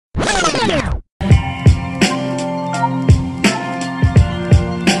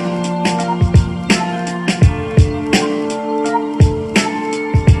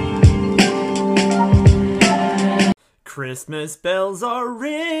Christmas bells are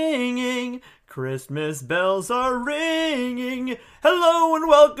ringing. Christmas bells are ringing. Hello and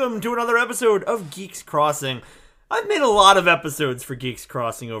welcome to another episode of Geeks Crossing. I've made a lot of episodes for Geeks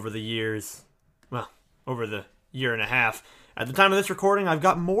Crossing over the years. Well, over the year and a half. At the time of this recording, I've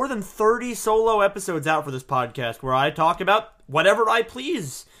got more than 30 solo episodes out for this podcast where I talk about whatever I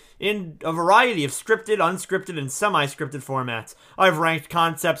please in a variety of scripted, unscripted, and semi-scripted formats. I've ranked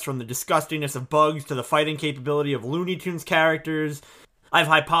concepts from the disgustingness of bugs to the fighting capability of Looney Tunes characters. I've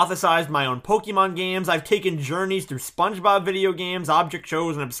hypothesized my own Pokemon games. I've taken journeys through SpongeBob video games, object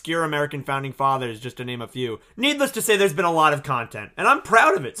shows, and obscure American founding fathers, just to name a few. Needless to say, there's been a lot of content, and I'm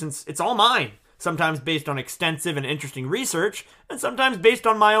proud of it since it's all mine. Sometimes based on extensive and interesting research, and sometimes based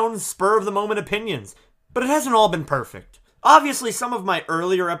on my own spur-of-the-moment opinions. But it hasn't all been perfect. Obviously, some of my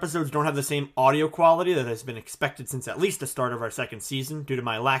earlier episodes don't have the same audio quality that has been expected since at least the start of our second season, due to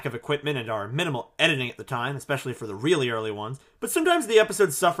my lack of equipment and our minimal editing at the time, especially for the really early ones. But sometimes the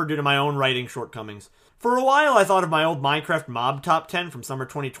episodes suffer due to my own writing shortcomings. For a while, I thought of my old Minecraft Mob Top 10 from summer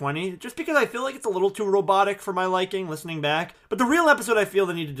 2020, just because I feel like it's a little too robotic for my liking, listening back. But the real episode I feel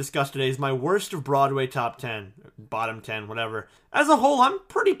the need to discuss today is my worst of Broadway Top 10, bottom 10, whatever. As a whole, I'm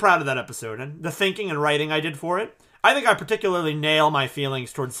pretty proud of that episode, and the thinking and writing I did for it. I think I particularly nail my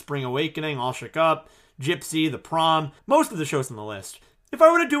feelings towards Spring Awakening, All Shook Up, Gypsy, The Prom, most of the shows on the list. If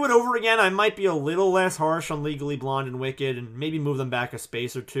I were to do it over again, I might be a little less harsh on Legally Blonde and Wicked, and maybe move them back a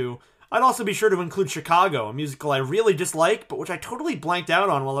space or two. I'd also be sure to include Chicago, a musical I really dislike, but which I totally blanked out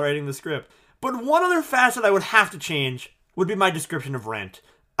on while writing the script. But one other facet I would have to change would be my description of Rent.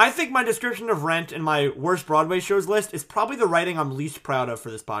 I think my description of Rent in my worst Broadway shows list is probably the writing I'm least proud of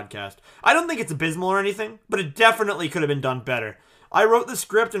for this podcast. I don't think it's abysmal or anything, but it definitely could have been done better. I wrote the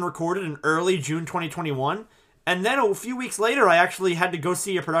script and recorded in early June 2021, and then a few weeks later I actually had to go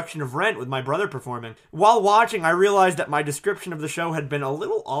see a production of Rent with my brother performing. While watching, I realized that my description of the show had been a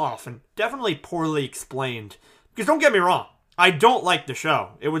little off and definitely poorly explained. Because don't get me wrong, I don't like the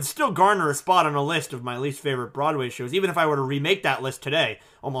show. It would still garner a spot on a list of my least favorite Broadway shows, even if I were to remake that list today,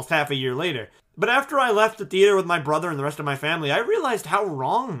 almost half a year later. But after I left the theater with my brother and the rest of my family, I realized how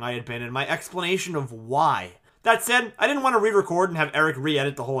wrong I had been in my explanation of why. That said, I didn't want to re-record and have Eric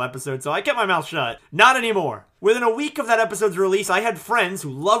re-edit the whole episode, so I kept my mouth shut. Not anymore. Within a week of that episode's release, I had friends who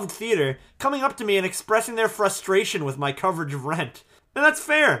loved theater coming up to me and expressing their frustration with my coverage of Rent. And that's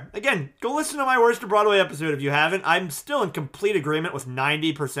fair. Again, go listen to my Worst of Broadway episode if you haven't. I'm still in complete agreement with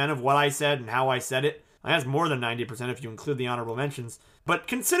 90% of what I said and how I said it. I guess more than 90% if you include the honorable mentions. But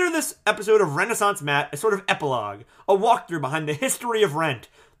consider this episode of Renaissance Matt a sort of epilogue, a walkthrough behind the history of Rent,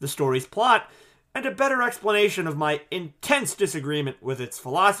 the story's plot, and a better explanation of my intense disagreement with its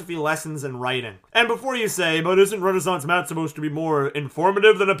philosophy, lessons, and writing. And before you say, but isn't Renaissance Matt supposed to be more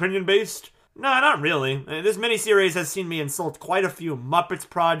informative than opinion-based? No, not really. This miniseries has seen me insult quite a few Muppets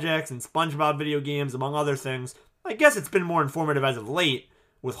projects and SpongeBob video games, among other things. I guess it's been more informative as of late,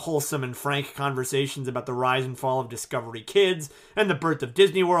 with wholesome and frank conversations about the rise and fall of Discovery Kids and the birth of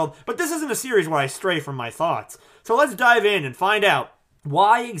Disney World, but this isn't a series where I stray from my thoughts. So let's dive in and find out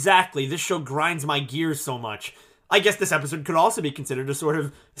why exactly this show grinds my gears so much. I guess this episode could also be considered a sort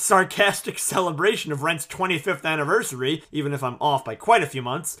of sarcastic celebration of Rent's 25th anniversary, even if I'm off by quite a few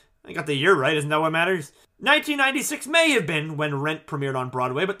months. I got the year right, isn't that what matters? 1996 may have been when Rent premiered on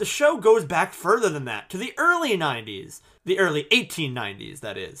Broadway, but the show goes back further than that, to the early 90s. The early 1890s,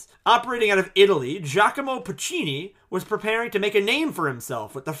 that is. Operating out of Italy, Giacomo Puccini was preparing to make a name for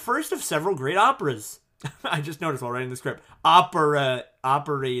himself with the first of several great operas. I just noticed while writing the script. Opera. That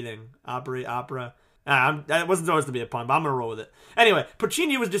wasn't supposed to be a pun, but I'm going to roll with it. Anyway,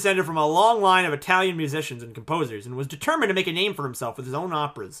 Puccini was descended from a long line of Italian musicians and composers and was determined to make a name for himself with his own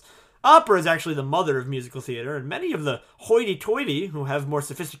operas. Opera is actually the mother of musical theater, and many of the hoity-toity, who have more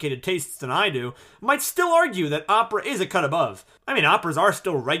sophisticated tastes than I do, might still argue that opera is a cut above. I mean, operas are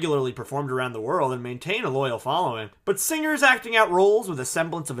still regularly performed around the world and maintain a loyal following, but singers acting out roles with a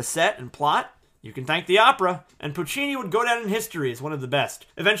semblance of a set and plot? You can thank the opera, and Puccini would go down in history as one of the best,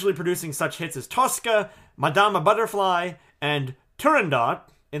 eventually producing such hits as Tosca, Madama Butterfly, and Turandot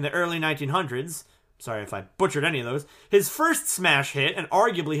in the early 1900s. Sorry if I butchered any of those. His first smash hit, and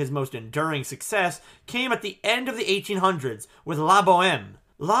arguably his most enduring success, came at the end of the 1800s with La Boheme.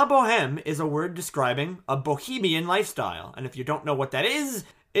 La Boheme is a word describing a bohemian lifestyle, and if you don't know what that is,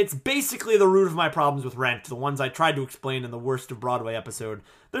 it's basically the root of my problems with Rent, the ones I tried to explain in the Worst of Broadway episode.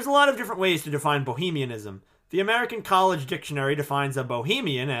 There's a lot of different ways to define bohemianism. The American College Dictionary defines a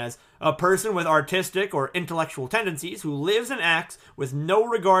bohemian as a person with artistic or intellectual tendencies who lives and acts with no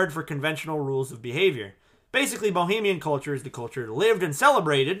regard for conventional rules of behavior. Basically, bohemian culture is the culture lived and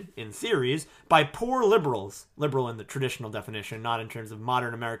celebrated, in theories, by poor liberals. Liberal in the traditional definition, not in terms of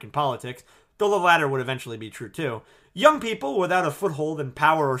modern American politics, though the latter would eventually be true too. Young people without a foothold in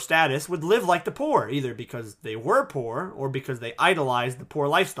power or status would live like the poor, either because they were poor or because they idolized the poor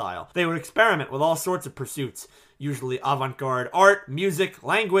lifestyle. They would experiment with all sorts of pursuits, usually avant-garde art, music,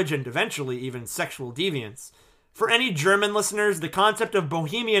 language, and eventually even sexual deviance. For any German listeners, the concept of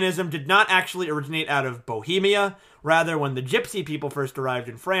bohemianism did not actually originate out of Bohemia. Rather, when the gypsy people first arrived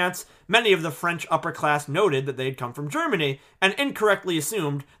in France, many of the French upper class noted that they had come from Germany and incorrectly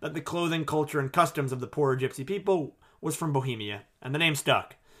assumed that the clothing, culture, and customs of the poorer gypsy people was from Bohemia, and the name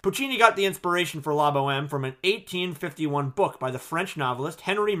stuck. Puccini got the inspiration for La Boheme from an 1851 book by the French novelist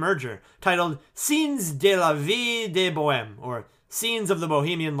Henri Murger, titled Scenes de la vie de Bohème, or Scenes of the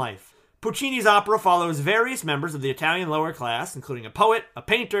Bohemian Life. Puccini's opera follows various members of the Italian lower class, including a poet, a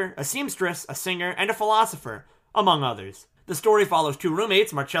painter, a seamstress, a singer, and a philosopher, among others. The story follows two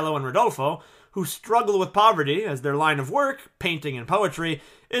roommates, Marcello and Rodolfo, who struggle with poverty as their line of work, painting and poetry,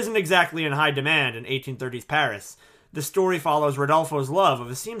 isn't exactly in high demand in 1830s Paris. The story follows Rodolfo's love of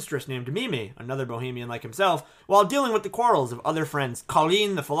a seamstress named Mimi, another bohemian like himself, while dealing with the quarrels of other friends,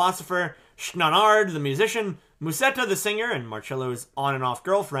 Colline the philosopher, Schnanard the musician, Musetta the singer and Marcello's on and off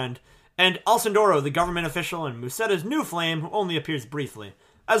girlfriend, and Alcindoro the government official and Musetta's new flame who only appears briefly,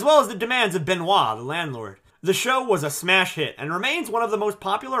 as well as the demands of Benoit the landlord. The show was a smash hit and remains one of the most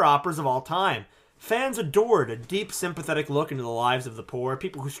popular operas of all time. Fans adored a deep, sympathetic look into the lives of the poor,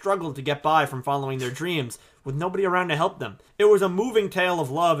 people who struggled to get by from following their dreams, with nobody around to help them. It was a moving tale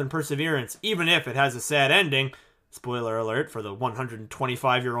of love and perseverance, even if it has a sad ending, spoiler alert for the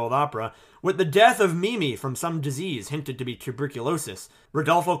 125-year-old opera, with the death of Mimi from some disease hinted to be tuberculosis,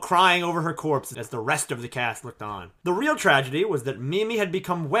 Rodolfo crying over her corpse as the rest of the cast looked on. The real tragedy was that Mimi had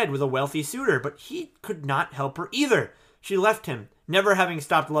become wed with a wealthy suitor, but he could not help her either. She left him, never having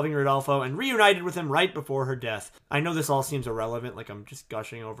stopped loving Rodolfo, and reunited with him right before her death. I know this all seems irrelevant, like I'm just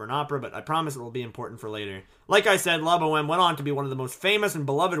gushing over an opera, but I promise it will be important for later. Like I said, La Boheme went on to be one of the most famous and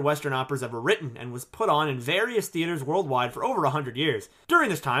beloved Western operas ever written, and was put on in various theaters worldwide for over 100 years. During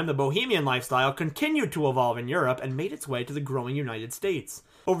this time, the bohemian lifestyle continued to evolve in Europe and made its way to the growing United States.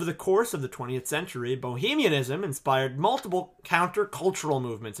 Over the course of the 20th century, bohemianism inspired multiple counter-cultural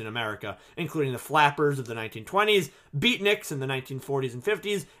movements in America, including the flappers of the 1920s, beatniks in the 1940s and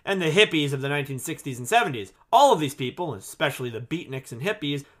 50s, and the hippies of the 1960s and 70s. All of these people, especially the beatniks and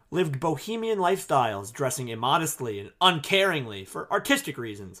hippies, lived bohemian lifestyles, dressing immodestly and uncaringly for artistic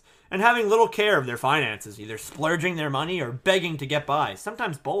reasons, and having little care of their finances, either splurging their money or begging to get by,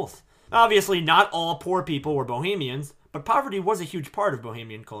 sometimes both. Obviously, not all poor people were bohemians, but poverty was a huge part of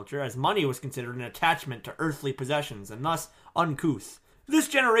bohemian culture, as money was considered an attachment to earthly possessions, and thus uncouth. This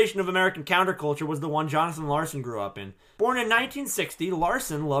generation of American counterculture was the one Jonathan Larson grew up in. Born in 1960,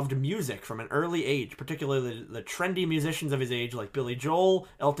 Larson loved music from an early age, particularly the trendy musicians of his age like Billy Joel,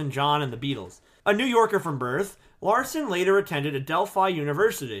 Elton John, and the Beatles. A New Yorker from birth, Larson later attended Adelphi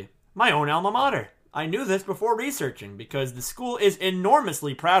University, my own alma mater. I knew this before researching, because the school is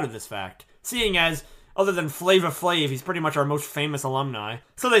enormously proud of this fact, seeing as, other than Flava Flav, he's pretty much our most famous alumni.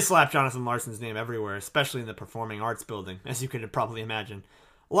 So they slap Jonathan Larson's name everywhere, especially in the Performing Arts Building, as you could probably imagine.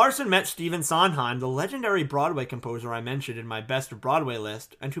 Larson met Stephen Sondheim, the legendary Broadway composer I mentioned in my Best of Broadway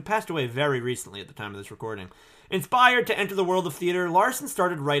list, and who passed away very recently at the time of this recording. Inspired to enter the world of theater, Larson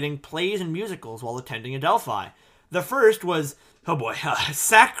started writing plays and musicals while attending Adelphi. The first was,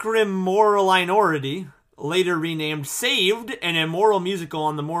 Sacrum Moralinority, later renamed Saved, an immoral musical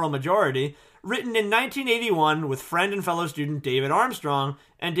on the moral majority, written in 1981 with friend and fellow student David Armstrong,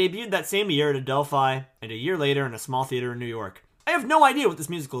 and debuted that same year at Adelphi, and a year later in a small theater in New York. I have no idea what this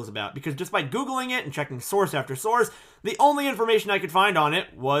musical is about, because just by Googling it and checking source after source, the only information I could find on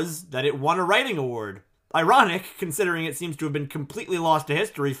it was that it won a writing award. Ironic, considering it seems to have been completely lost to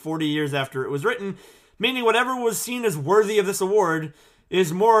history 40 years after it was written, meaning whatever was seen as worthy of this award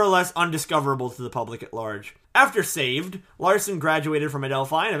is more or less undiscoverable to the public at large. After Saved, Larson graduated from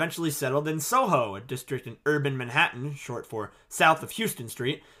Adelphi and eventually settled in Soho, a district in urban Manhattan, short for south of Houston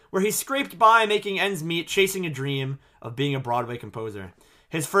Street, where he scraped by making ends meet chasing a dream of being a Broadway composer.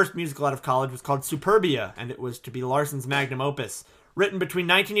 His first musical out of college was called Superbia, and it was to be Larson's magnum opus. Written between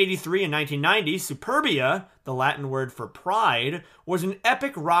 1983 and 1990, Superbia, the Latin word for pride, was an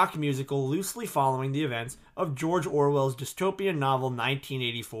epic rock musical loosely following the events of George Orwell's dystopian novel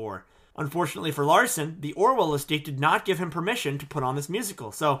 1984. Unfortunately for Larson, the Orwell estate did not give him permission to put on this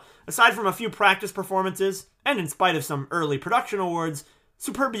musical, so aside from a few practice performances, and in spite of some early production awards,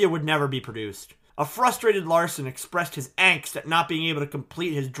 Superbia would never be produced. A frustrated Larson expressed his angst at not being able to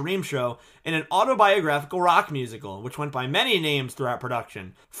complete his dream show in an autobiographical rock musical, which went by many names throughout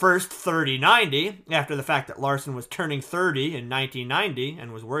production. First 3090, after the fact that Larson was turning 30 in 1990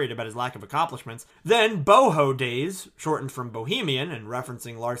 and was worried about his lack of accomplishments. Then Boho Days, shortened from Bohemian and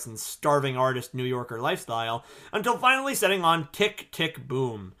referencing Larson's starving artist New Yorker lifestyle, until finally setting on Tick, Tick,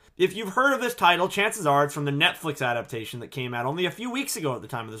 Boom. If you've heard of this title, chances are it's from the Netflix adaptation that came out only a few weeks ago at the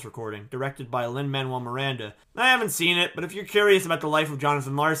time of this recording, directed by Lin-Manuel Miranda. I haven't seen it, but if you're curious about the life of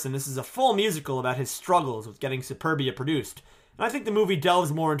Jonathan Larson, this is a full musical about his struggles with getting Superbia produced. And I think the movie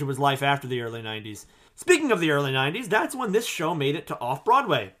delves more into his life after the early 90s. Speaking of the early 90s, that's when this show made it to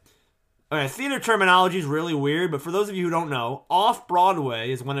Off-Broadway. Okay, theater terminology is really weird, but for those of you who don't know,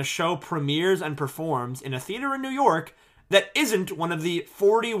 Off-Broadway is when a show premieres and performs in a theater in New York that isn't one of the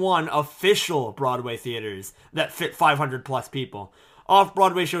 41 official Broadway theaters that fit 500 plus people.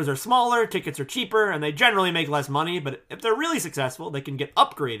 Off-Broadway shows are smaller, tickets are cheaper, and they generally make less money, but if they're really successful, they can get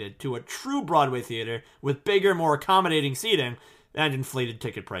upgraded to a true Broadway theater with bigger, more accommodating seating and inflated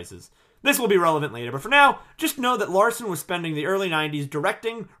ticket prices. This will be relevant later, but for now, just know that Larson was spending the early 90s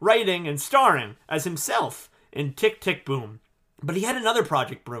directing, writing, and starring as himself in Tick, Tick, Boom. But he had another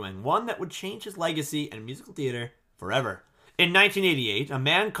project brewing, one that would change his legacy in musical theater forever. In 1988, a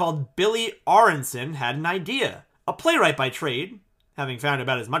man called Billy Aronson had an idea. A playwright by trade, having found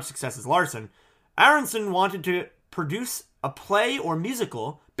about as much success as Larson, Aronson wanted to produce a play or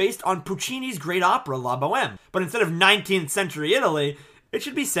musical based on Puccini's great opera La Bohème. But instead of 19th century Italy, it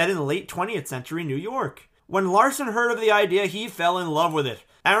should be set in late 20th century New York. When Larson heard of the idea, he fell in love with it.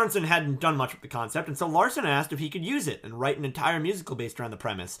 Aronson hadn't done much with the concept, and so Larson asked if he could use it and write an entire musical based around the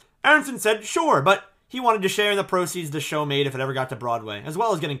premise. Aronson said sure, but he wanted to share in the proceeds the show made if it ever got to Broadway, as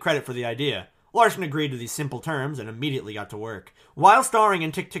well as getting credit for the idea. Larson agreed to these simple terms and immediately got to work. While starring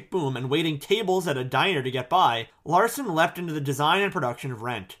in Tick, Tick, Boom and waiting tables at a diner to get by, Larson leapt into the design and production of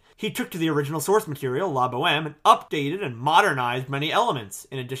Rent. He took to the original source material, La Bohème, and updated and modernized many elements,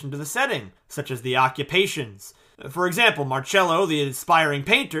 in addition to the setting, such as the occupations. For example, Marcello, the aspiring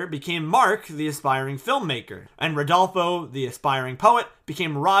painter, became Mark, the aspiring filmmaker, and Rodolfo, the aspiring poet,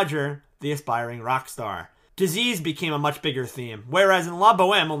 became Roger, the aspiring rock star. Disease became a much bigger theme. Whereas in La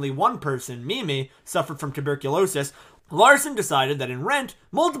Bohème, only one person, Mimi, suffered from tuberculosis, Larson decided that in Rent,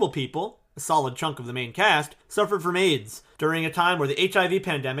 multiple people, a solid chunk of the main cast, suffered from AIDS, during a time where the HIV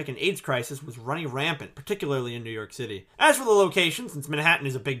pandemic and AIDS crisis was running rampant, particularly in New York City. As for the location, since Manhattan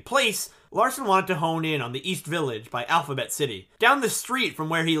is a big place, Larson wanted to hone in on the East Village by Alphabet City, down the street from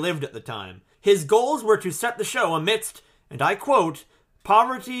where he lived at the time. His goals were to set the show amidst, and I quote,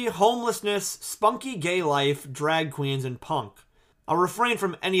 poverty, homelessness, spunky gay life, drag queens, and punk. I'll refrain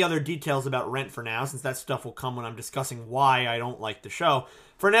from any other details about Rent for now, since that stuff will come when I'm discussing why I don't like the show.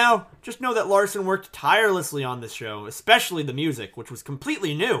 For now, just know that Larson worked tirelessly on this show, especially the music, which was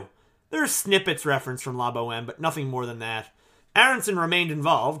completely new. There are snippets referenced from La Bohème, but nothing more than that. Aronson remained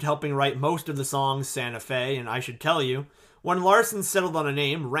involved, helping write most of the songs Santa Fe and I Should Tell You. When Larson settled on a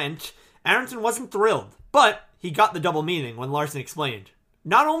name, Rent, Aronson wasn't thrilled, but he got the double meaning when Larson explained.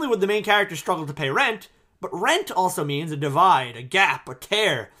 Not only would the main character struggle to pay rent, but rent also means a divide, a gap, a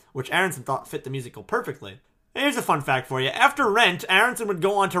tear, which Aronson thought fit the musical perfectly. Here's a fun fact for you. After Rent, Aronson would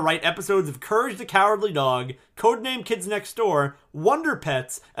go on to write episodes of Courage the Cowardly Dog, Codename Kids Next Door, Wonder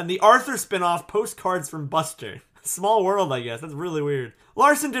Pets, and the Arthur spin-off Postcards from Buster. Small world, I guess. That's really weird.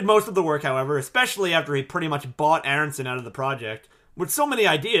 Larson did most of the work, however, especially after he pretty much bought Aronson out of the project. With so many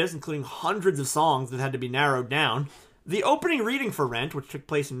ideas, including hundreds of songs that had to be narrowed down, the opening reading for Rent, which took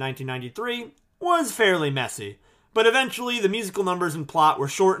place in 1993, was fairly messy. But eventually, the musical numbers and plot were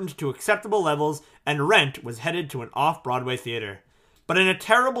shortened to acceptable levels, and Rent was headed to an off-Broadway theater. But in a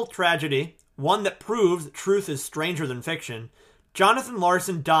terrible tragedy, one that proves that truth is stranger than fiction, Jonathan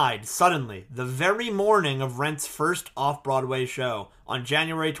Larson died suddenly the very morning of Rent's first off-Broadway show on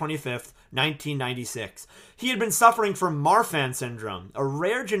January 25th, 1996. He had been suffering from Marfan syndrome, a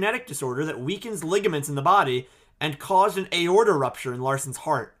rare genetic disorder that weakens ligaments in the body and caused an aorta rupture in Larson's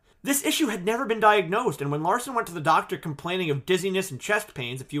heart. This issue had never been diagnosed, and when Larson went to the doctor complaining of dizziness and chest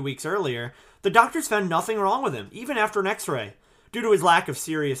pains a few weeks earlier, the doctors found nothing wrong with him, even after an x-ray. Due to his lack of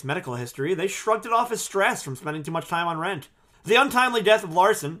serious medical history, they shrugged it off as stress from spending too much time on Rent. The untimely death of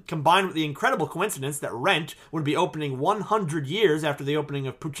Larson, combined with the incredible coincidence that Rent would be opening 100 years after the opening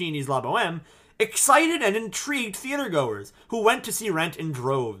of Puccini's La Bohème, excited and intrigued theatergoers, who went to see Rent in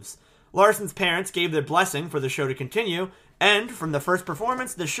droves. Larson's parents gave their blessing for the show to continue, And from the first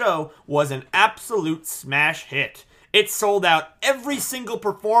performance, the show was an absolute smash hit. It sold out every single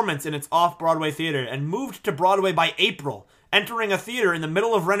performance in its off-Broadway theater and moved to Broadway by April, entering a theater in the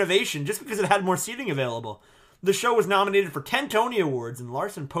middle of renovation just because it had more seating available. The show was nominated for 10 Tony Awards, and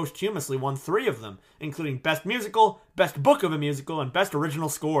Larson posthumously won 3 of them, including Best Musical, Best Book of a Musical, and Best Original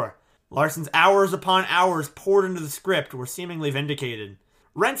Score. Larson's hours upon hours poured into the script were seemingly vindicated.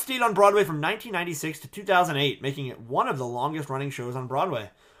 Rent stayed on Broadway from 1996 to 2008, making it one of the longest-running shows on Broadway.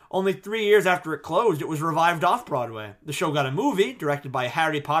 Only 3 years after it closed, it was revived off-Broadway. The show got a movie, directed by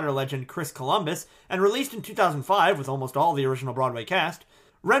Harry Potter legend Chris Columbus, and released in 2005 with almost all the original Broadway cast.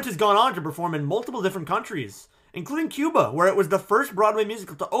 Rent has gone on to perform in multiple different countries, including Cuba, where it was the first Broadway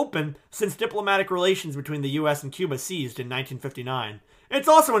musical to open since diplomatic relations between the US and Cuba ceased in 1959. It's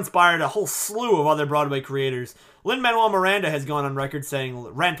also inspired a whole slew of other Broadway creators. Lin-Manuel Miranda has gone on record saying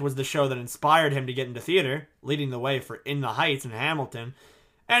Rent was the show that inspired him to get into theater, leading the way for In the Heights and Hamilton.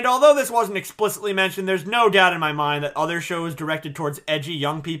 And although this wasn't explicitly mentioned, there's no doubt in my mind that other shows directed towards edgy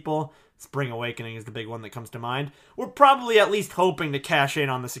young people, Spring Awakening is the big one that comes to mind, were probably at least hoping to cash in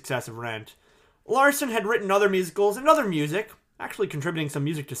on the success of Rent. Larson had written other musicals and other music, actually contributing some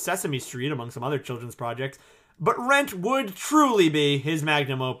music to Sesame Street among some other children's projects, but Rent would truly be his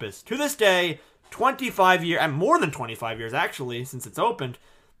magnum opus. To this day, 25 years, and more than 25 years actually, since it's opened,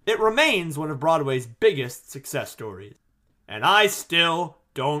 it remains one of Broadway's biggest success stories. And I still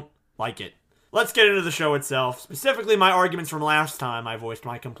don't like it. Let's get into the show itself, specifically my arguments from last time I voiced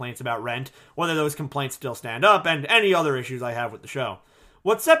my complaints about Rent, whether those complaints still stand up, and any other issues I have with the show.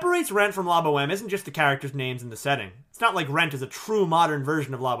 What separates Rent from La Boheme isn't just the characters' names and the setting. It's not like Rent is a true modern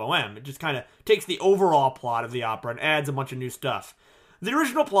version of La Boheme. It just kind of takes the overall plot of the opera and adds a bunch of new stuff. The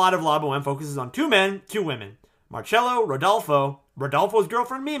original plot of La Boheme focuses on 2 men, 2 women. Marcello, Rodolfo's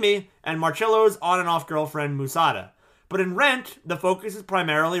girlfriend Mimi, and Marcello's on and off girlfriend Musada. But in Rent, the focus is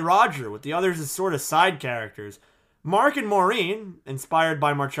primarily Roger, with the others as sort of side characters. Mark and Maureen, inspired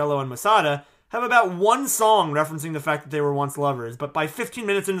by Marcello and Musada, have about 1 song referencing the fact that they were once lovers, but by 15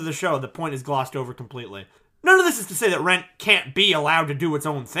 minutes into the show, the point is glossed over completely. None of this is to say that Rent can't be allowed to do its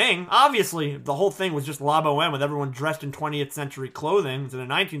own thing. Obviously, the whole thing was just La Boheme with everyone dressed in 20th century clothing instead of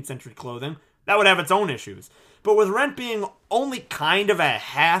 19th century clothing. That would have its own issues. But with Rent being only kind of a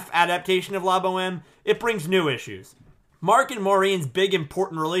half adaptation of La Boheme, it brings new issues. Mark and Maureen's big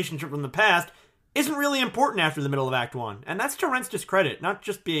important relationship from the past isn't really important after the middle of Act 1, and that's to Rent's discredit, not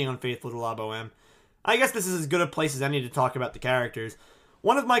just being unfaithful to La Boheme. I guess this is as good a place as any to talk about the characters.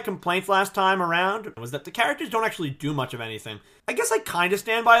 One of my complaints last time around was that the characters don't actually do much of anything. I guess I kinda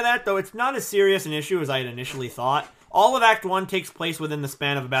stand by that, though it's not as serious an issue as I had initially thought. All of Act 1 takes place within the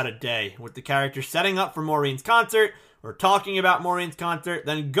span of about a day, with the characters setting up for Maureen's concert, or talking about Maureen's concert,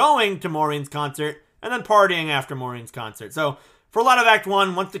 then going to Maureen's concert, and then partying after Maureen's concert. So, for a lot of Act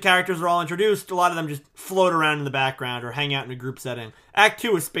 1, once the characters are all introduced, a lot of them just float around in the background or hang out in a group setting. Act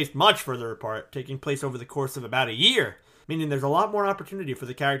 2 is spaced much further apart, taking place over the course of about a year, meaning there's a lot more opportunity for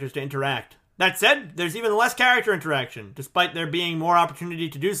the characters to interact. That said, there's even less character interaction, despite there being more opportunity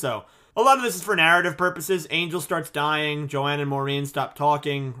to do so. A lot of this is for narrative purposes. Angel starts dying, Joanne and Maureen stop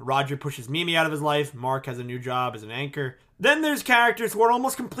talking, Roger pushes Mimi out of his life, Mark has a new job as an anchor. Then there's characters who are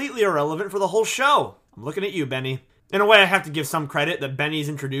almost completely irrelevant for the whole show. I'm looking at you, Benny. In a way, I have to give some credit that Benny's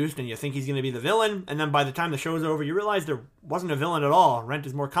introduced and you think he's going to be the villain, and then by the time the show's over, you realize there wasn't a villain at all. Rent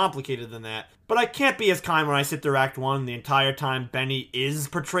is more complicated than that. But I can't be as kind when I sit through Act 1 the entire time Benny is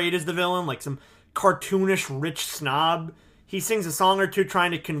portrayed as the villain, like some cartoonish rich snob. He sings a song or two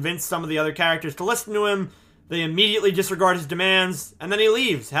trying to convince some of the other characters to listen to him. They immediately disregard his demands, and then he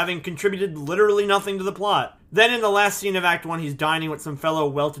leaves, having contributed literally nothing to the plot. Then in the last scene of Act 1, he's dining with some fellow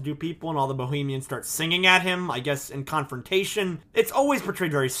well-to-do people, and all the Bohemians start singing at him, I guess in confrontation. It's always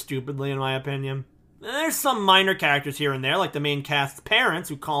portrayed very stupidly, in my opinion. There's some minor characters here and there, like the main cast's parents,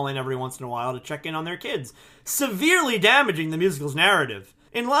 who call in every once in a while to check in on their kids, severely damaging the musical's narrative.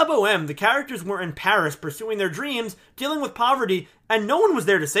 In La Boheme, the characters were in Paris pursuing their dreams, dealing with poverty, and no one was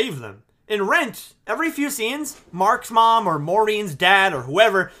there to save them. In Rent, every few scenes, Mark's mom or Maureen's dad or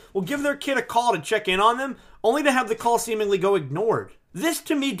whoever will give their kid a call to check in on them, only to have the call seemingly go ignored. This,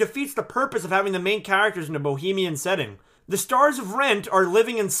 to me, defeats the purpose of having the main characters in a bohemian setting. The stars of Rent are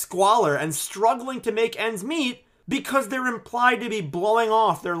living in squalor and struggling to make ends meet because they're implied to be blowing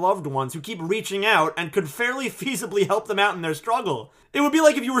off their loved ones who keep reaching out and could fairly feasibly help them out in their struggle. It would be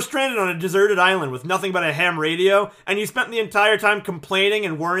like if you were stranded on a deserted island with nothing but a ham radio, and you spent the entire time complaining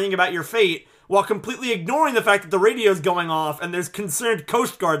and worrying about your fate, while completely ignoring the fact that the radio's going off and there's concerned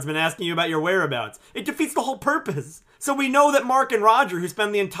Coast Guardsmen asking you about your whereabouts. It defeats the whole purpose. So we know that Mark and Roger, who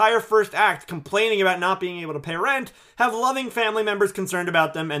spend the entire first act complaining about not being able to pay rent, have loving family members concerned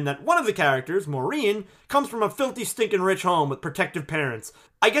about them, and that one of the characters, Maureen, comes from a filthy, stinking rich home with protective parents.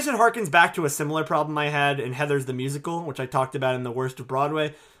 I guess it harkens back to a similar problem I had in Heathers the Musical, which I talked about in The Worst of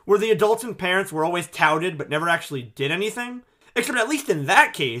Broadway, where the adults and parents were always touted but never actually did anything. Except at least in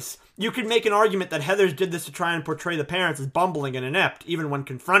that case, you could make an argument that Heathers did this to try and portray the parents as bumbling and inept, even when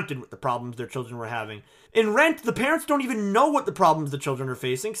confronted with the problems their children were having. In Rent, the parents don't even know what the problems the children are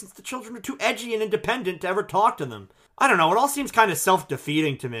facing, since the children are too edgy and independent to ever talk to them. I don't know, it all seems kind of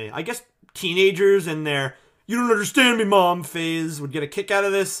self-defeating to me. I guess teenagers in their "you don't understand me, mom" phase would get a kick out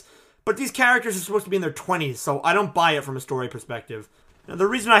of this, but these characters are supposed to be in their 20s, so I don't buy it from a story perspective. Now, the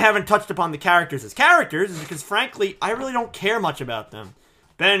reason I haven't touched upon the characters as characters is because, frankly, I really don't care much about them.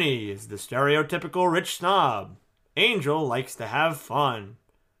 Benny is the stereotypical rich snob. Angel likes to have fun.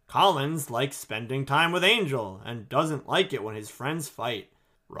 Collins likes spending time with Angel and doesn't like it when his friends fight.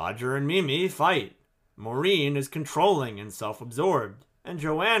 Roger and Mimi fight. Maureen is controlling and self-absorbed, and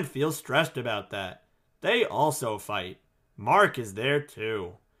Joanne feels stressed about that. They also fight. Mark is there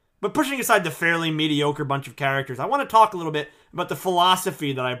too. But pushing aside the fairly mediocre bunch of characters, I want to talk a little bit about the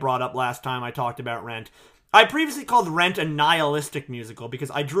philosophy that I brought up last time I talked about Rent. I previously called Rent a nihilistic musical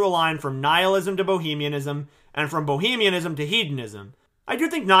because I drew a line from nihilism to bohemianism and from bohemianism to hedonism. I do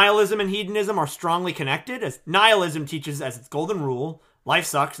think nihilism and hedonism are strongly connected, as nihilism teaches as its golden rule, life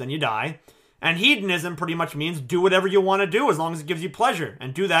sucks, then you die. And hedonism pretty much means do whatever you want to do as long as it gives you pleasure,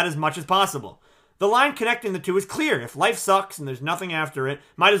 and do that as much as possible. The line connecting the two is clear. If life sucks and there's nothing after it,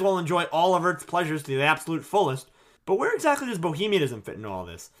 might as well enjoy all of Earth's pleasures to the absolute fullest. But where exactly does bohemianism fit in all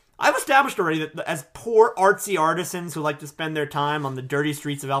this? I've established already that as poor artsy artisans who like to spend their time on the dirty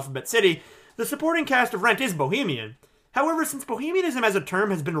streets of Alphabet City, the supporting cast of Rent is bohemian. However, since bohemianism as a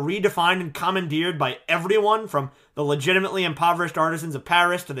term has been redefined and commandeered by everyone from the legitimately impoverished artisans of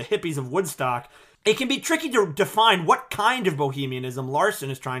Paris to the hippies of Woodstock, it can be tricky to define what kind of bohemianism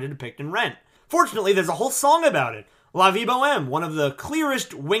Larson is trying to depict in Rent. Fortunately, there's a whole song about it. La Vie Bohème, one of the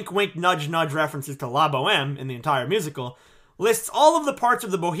clearest wink-wink nudge-nudge references to La Bohème in the entire musical, lists all of the parts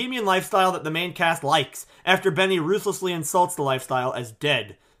of the bohemian lifestyle that the main cast likes, after Benny ruthlessly insults the lifestyle as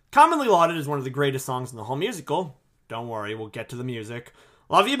dead. Commonly lauded as one of the greatest songs in the whole musical, don't worry, we'll get to the music,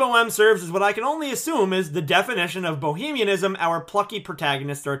 La Vie Bohème serves as what I can only assume is the definition of bohemianism our plucky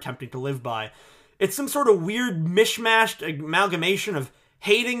protagonists are attempting to live by. It's some sort of weird mishmashed amalgamation of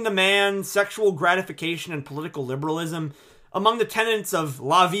hating the man, sexual gratification, and political liberalism. Among the tenets of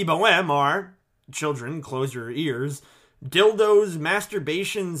La Vie Bohème are, children, close your ears, dildos,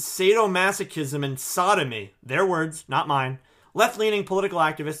 masturbation, sadomasochism, and sodomy. Their words, not mine. Left-leaning political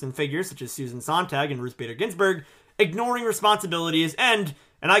activists and figures such as Susan Sontag and Ruth Bader Ginsburg, ignoring responsibilities, and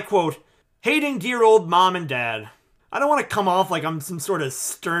I quote, hating dear old mom and dad. I don't want to come off like I'm some sort of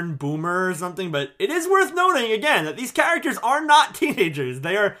stern boomer or something, but it is worth noting, again, that these characters are not teenagers.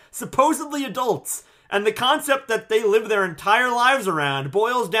 They are supposedly adults, and the concept that they live their entire lives around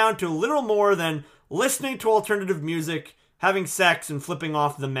boils down to little more than listening to alternative music, having sex, and flipping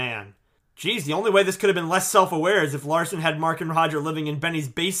off the man. Geez, the only way this could have been less self-aware is if Larson had Mark and Roger living in Benny's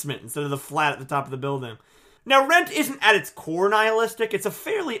basement instead of the flat at the top of the building. Now, Rent isn't at its core nihilistic. It's a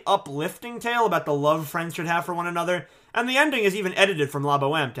fairly uplifting tale about the love friends should have for one another, and the ending is even edited from La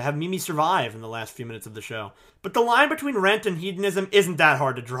Bohème to have Mimi survive in the last few minutes of the show. But the line between Rent and hedonism isn't that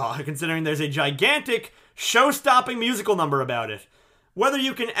hard to draw, considering there's a gigantic, show-stopping musical number about it. Whether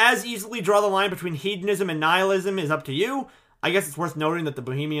you can as easily draw the line between hedonism and nihilism is up to you. I guess it's worth noting that the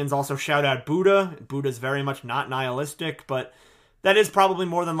Bohemians also shout out Buddha. Buddha's very much not nihilistic, but that is probably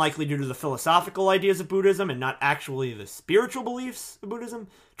more than likely due to the philosophical ideas of Buddhism and not actually the spiritual beliefs of Buddhism.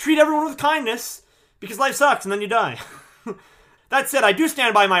 Treat everyone with kindness, because life sucks and then you die. That said, I do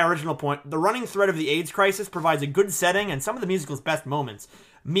stand by my original point. The running thread of the AIDS crisis provides a good setting and some of the musical's best moments.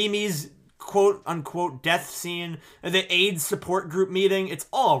 Mimi's quote-unquote death scene, the AIDS support group meeting, it's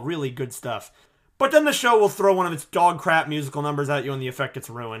all really good stuff. But then the show will throw one of its dog crap musical numbers at you and the effect gets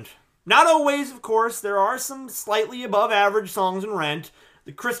ruined. Not always, of course. There are some slightly above average songs in Rent.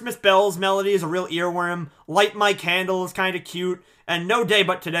 The Christmas Bells melody is a real earworm. Light My Candle is kind of cute. And No Day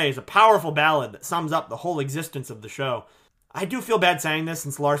But Today is a powerful ballad that sums up the whole existence of the show. I do feel bad saying this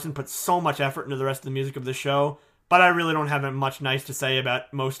since Larson put so much effort into the rest of the music of the show, but I really don't have much nice to say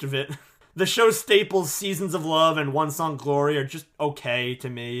about most of it. The show's staples, Seasons of Love and One Song Glory, are just okay to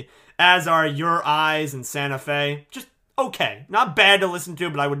me, as are Your Eyes and Santa Fe. Just okay. Not bad to listen to,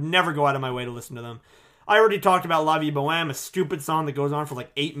 but I would never go out of my way to listen to them. I already talked about La Vie Bohème, a stupid song that goes on for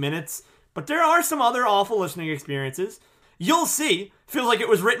like 8 minutes, But there are some other awful listening experiences. You'll See feels like it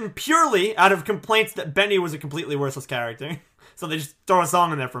was written purely out of complaints that Benny was a completely worthless character. So they just throw a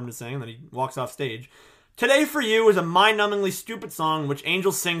song in there for him to sing, and then he walks off stage. Today for You is a mind-numbingly stupid song in which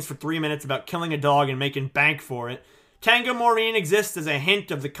Angel sings for 3 minutes about killing a dog and making bank for it. Tango Maureen exists as a hint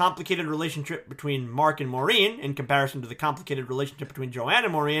of the complicated relationship between Mark and Maureen, in comparison to the complicated relationship between Joanne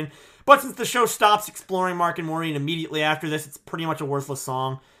and Maureen, but since the show stops exploring Mark and Maureen immediately after this, it's pretty much a worthless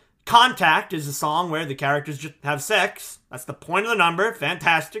song. Contact is a song where the characters just have sex. That's the point of the number.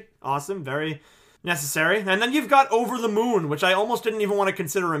 Fantastic. Awesome. Very necessary. And then you've got Over the Moon, which I almost didn't even want to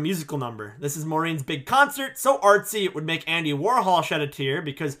consider a musical number. This is Maureen's big concert, so artsy it would make Andy Warhol shed a tear,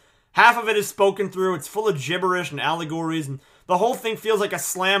 because half of it is spoken through, it's full of gibberish and allegories, and the whole thing feels like a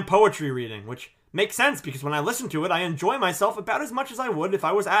slam poetry reading, which makes sense because when I listen to it, I enjoy myself about as much as I would if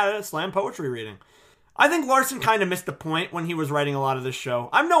I was at a slam poetry reading. I think Larson kind of missed the point when he was writing a lot of this show.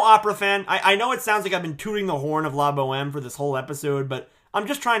 I'm no opera fan. I know it sounds like I've been tooting the horn of La Boheme for this whole episode, but I'm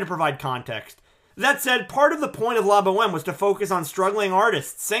just trying to provide context. That said, part of the point of La Boheme was to focus on struggling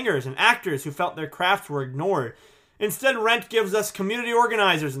artists, singers, and actors who felt their crafts were ignored. Instead, Rent gives us community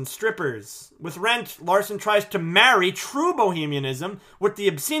organizers and strippers. With Rent, Larson tries to marry true bohemianism with the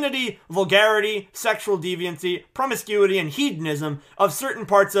obscenity, vulgarity, sexual deviancy, promiscuity, and hedonism of certain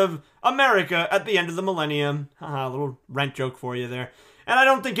parts of America at the end of the millennium. Haha, a little Rent joke for you there. And I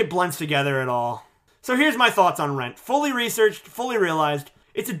don't think it blends together at all. So here's my thoughts on Rent. Fully researched, fully realized.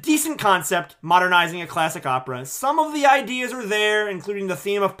 It's a decent concept, modernizing a classic opera. Some of the ideas are there, including the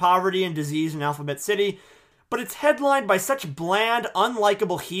theme of poverty and disease in Alphabet City, but it's headlined by such bland,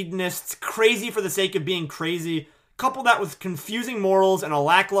 unlikable hedonists, crazy for the sake of being crazy, couple that with confusing morals and a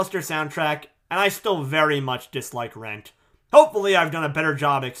lackluster soundtrack, and I still very much dislike Rent. Hopefully I've done a better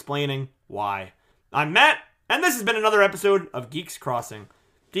job explaining why. I'm Matt, and this has been another episode of Geeks Crossing.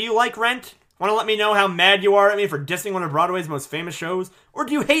 Do you like Rent? Want to let me know how mad you are at me for dissing one of Broadway's most famous shows? Or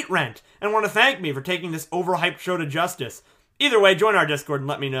do you hate Rent and want to thank me for taking this overhyped show to justice? Either way, join our Discord and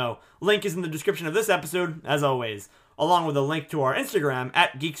let me know. Link is in the description of this episode, as always, along with a link to our Instagram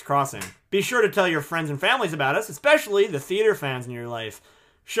at Geeks Crossing. Be sure to tell your friends and families about us, especially the theater fans in your life.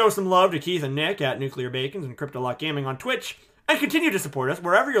 Show some love to Keith and Nick at Nuclear Bacons and Cryptolock Gaming on Twitch, and continue to support us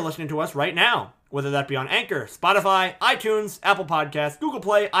wherever you're listening to us right now, whether that be on Anchor, Spotify, iTunes, Apple Podcasts, Google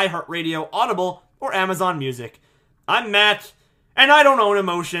Play, iHeartRadio, Audible, or Amazon Music. I'm Matt, and I don't own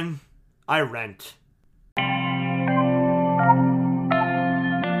emotion. I rent.